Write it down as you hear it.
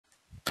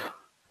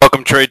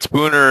Welcome,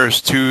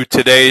 Tradespooners, to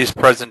today's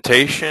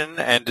presentation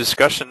and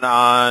discussion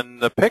on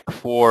the pick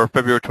for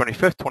February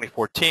 25th,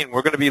 2014.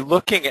 We're going to be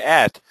looking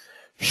at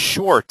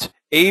short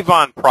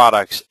Avon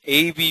products.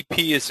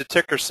 AVP is the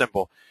ticker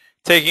symbol.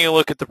 Taking a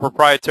look at the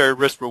proprietary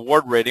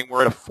risk-reward rating,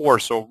 we're at a 4,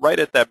 so right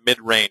at that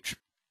mid-range.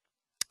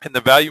 And the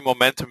value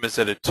momentum is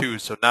at a 2,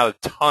 so not a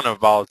ton of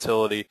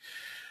volatility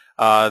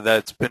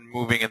that's been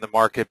moving in the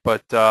market,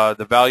 but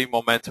the value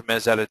momentum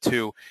is at a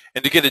 2.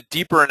 And to get a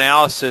deeper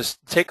analysis,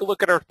 take a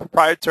look at our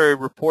proprietary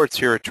reports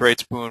here at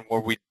Tradespoon, where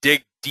we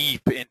dig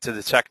deep into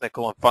the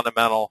technical and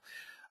fundamental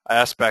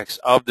aspects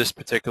of this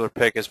particular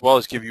pick, as well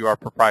as give you our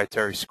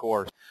proprietary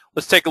scores.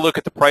 Let's take a look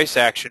at the price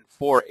action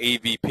for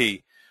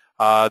AVP.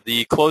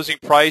 The closing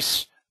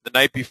price the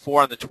night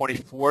before on the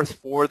 24th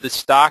for the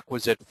stock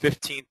was at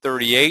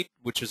 $15.38,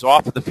 which is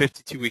off of the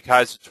 52-week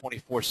highs of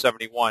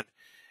 $24.71.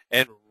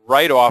 And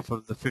right off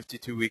of the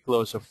 52-week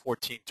lows of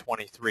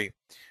 14.23.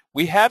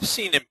 We have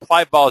seen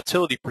implied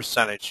volatility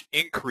percentage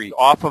increase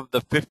off of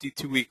the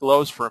 52-week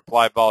lows for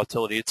implied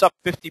volatility. It's up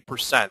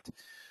 50%.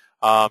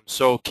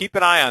 So keep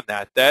an eye on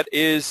that. That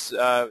is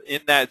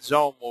in that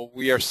zone where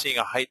we are seeing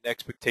a heightened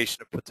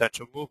expectation of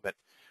potential movement.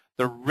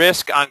 The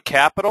risk on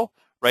capital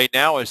right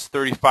now is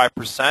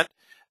 35%.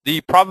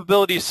 The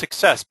probability of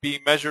success being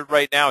measured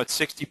right now at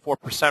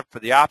 64% for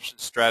the option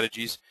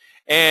strategies.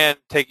 And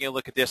taking a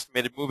look at the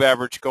estimated move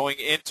average going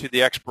into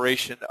the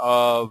expiration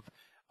of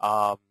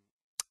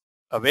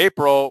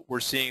April, we're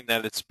seeing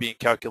that it's being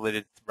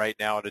calculated right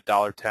now at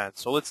 $1.10.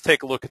 So let's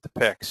take a look at the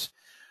picks.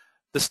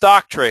 The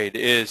stock trade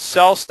is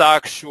sell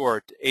stock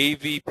short,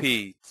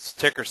 AVP,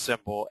 ticker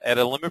symbol, at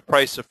a limit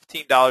price of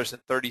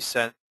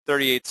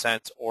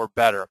 $15.38 or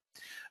better.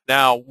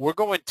 Now, we're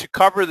going to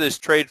cover this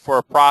trade for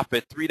a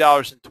profit,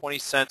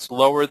 $3.20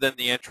 lower than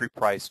the entry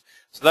price.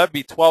 So that would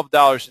be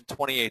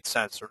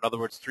 $12.28, or in other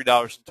words,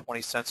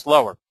 $3.20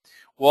 lower.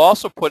 We'll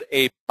also put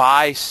a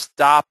buy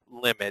stop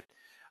limit,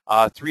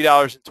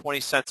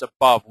 $3.20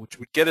 above, which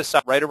would get us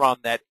up right around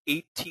that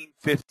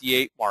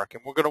 $18.58 mark.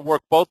 And we're going to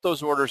work both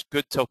those orders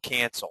good till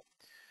cancel.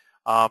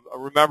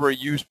 Remember,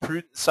 use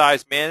prudent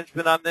size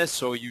management on this,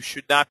 so you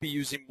should not be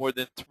using more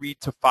than 3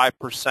 to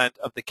 5%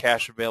 of the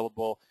cash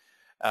available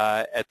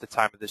at the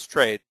time of this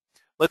trade.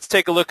 Let's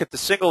take a look at the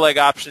single leg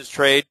options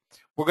trade.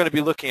 We're going to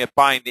be looking at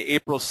buying the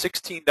April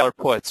 $16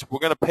 puts. We're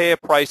going to pay a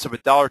price of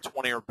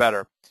 $1.20 or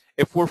better.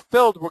 If we're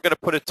filled, we're going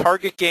to put a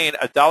target gain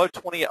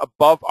 $1.20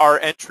 above our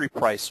entry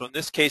price. So in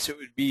this case, it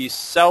would be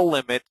sell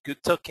limit,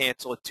 good till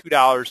cancel, at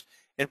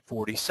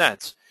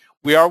 $2.40.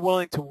 We are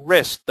willing to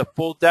risk the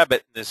full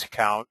debit in this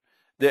account,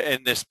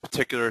 in this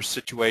particular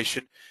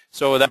situation.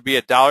 So that would be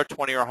 $1.20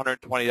 or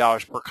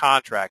 $120 per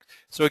contract.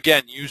 So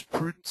again, use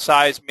prudent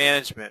size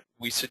management.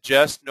 We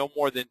suggest no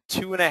more than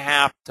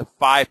 2.5 to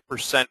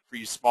 5% for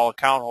you small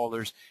account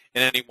holders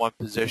in any one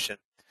position.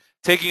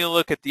 Taking a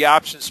look at the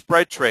option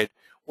spread trade,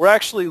 we're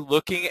actually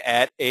looking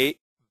at a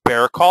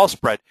bear call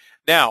spread.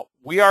 Now,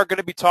 we are going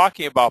to be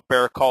talking about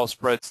bear call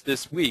spreads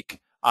this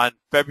week on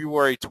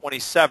February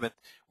 27th.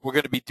 We're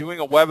going to be doing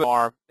a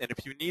webinar, and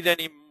if you need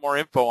any more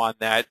info on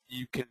that,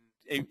 you can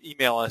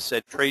email us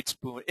at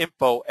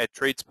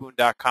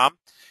info@tradespoon.com,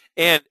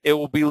 and it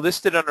will be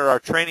listed under our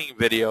training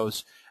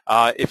videos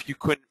if you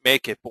couldn't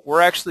make it. But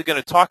we're actually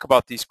going to talk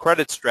about these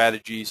credit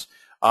strategies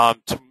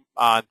on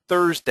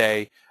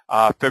Thursday,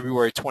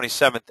 February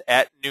 27th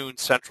at noon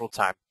Central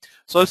Time.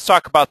 So let's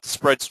talk about the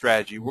spread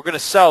strategy. We're going to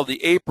sell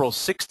the April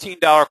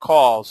 $16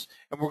 calls,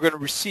 and we're going to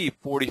receive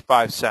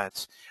 45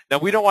 cents. Now,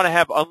 we don't want to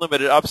have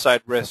unlimited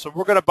upside risk, so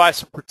we're going to buy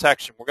some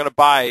protection. We're going to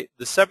buy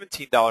the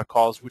 $17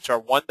 calls, which are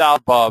 $1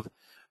 above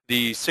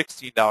the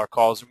 $16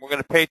 calls, and we're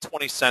going to pay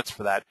 20 cents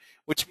for that,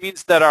 which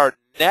means that our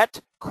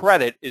net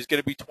credit is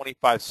going to be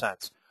 25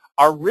 cents.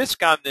 Our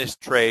risk on this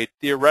trade,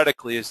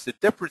 theoretically, is the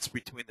difference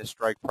between the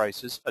strike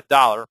prices,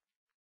 $1,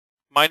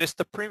 minus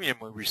the premium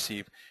we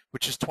receive,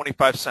 which is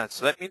 25 cents.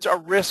 So that means our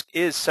risk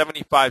is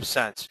 75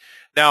 cents.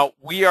 Now,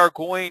 we are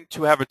going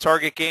to have a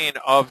target gain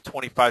of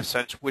 25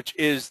 cents, which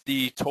is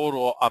the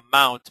total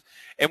amount,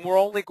 and we're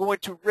only going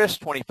to risk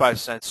 25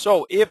 cents.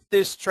 So if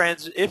this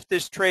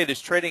trade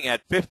is trading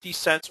at 50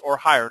 cents or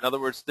higher, in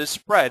other words, this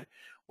spread,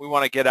 we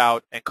want to get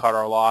out and cut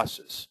our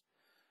losses.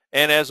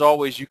 And as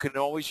always, you can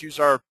always use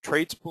our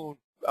Tradespoon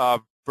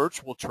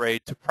virtual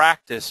trade to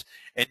practice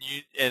and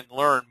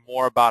learn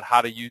more about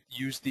how to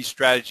use these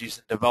strategies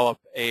and develop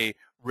a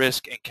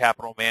risk and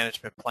capital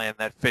management plan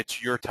that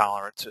fits your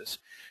tolerances.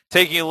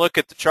 Taking a look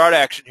at the chart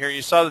action here,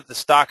 you saw that the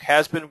stock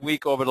has been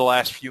weak over the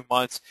last few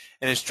months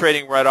and is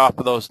trading right off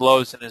of those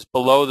lows and is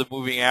below the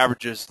moving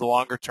averages, the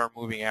longer-term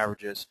moving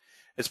averages.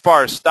 As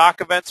far as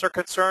stock events are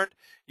concerned,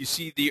 you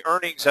see the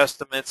earnings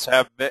estimates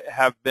have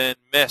been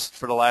missed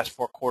for the last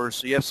 4 quarters.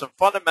 So you have some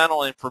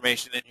fundamental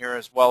information in here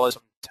as well as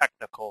some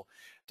technical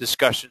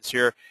discussions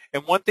here.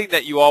 And one thing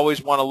that you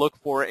always want to look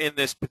for in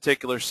this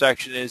particular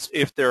section is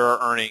if there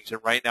are earnings,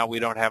 and right now we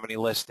don't have any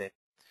listed.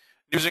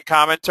 News and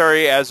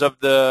commentary as of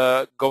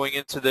the going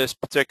into this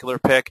particular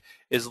pick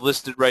is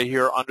listed right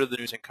here under the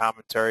news and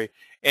commentary.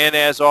 And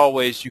as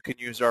always, you can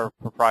use our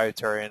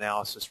proprietary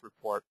analysis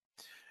report.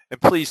 And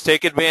please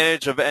take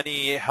advantage of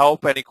any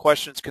help, any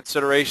questions,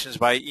 considerations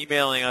by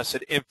emailing us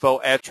at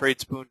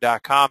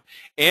info@tradespoon.com,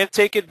 and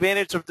take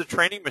advantage of the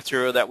training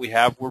material that we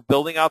have. We're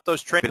building out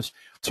those trainings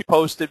to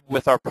posted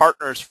with our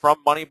partners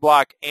from Money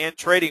Block and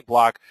Trading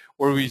Block,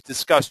 where we've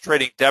discussed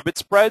trading debit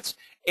spreads,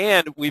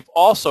 and we've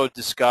also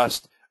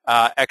discussed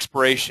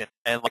expiration.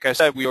 And like I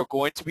said, we are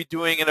going to be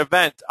doing an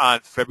event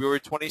on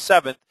February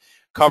 27th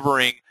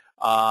covering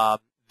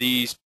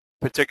these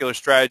particular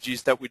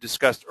strategies that we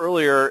discussed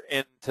earlier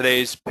in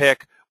today's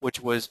pick, which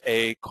was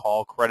a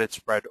call credit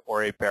spread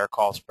or a bear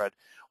call spread.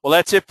 Well,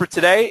 that's it for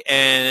today,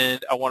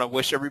 and I want to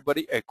wish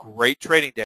everybody a great trading day.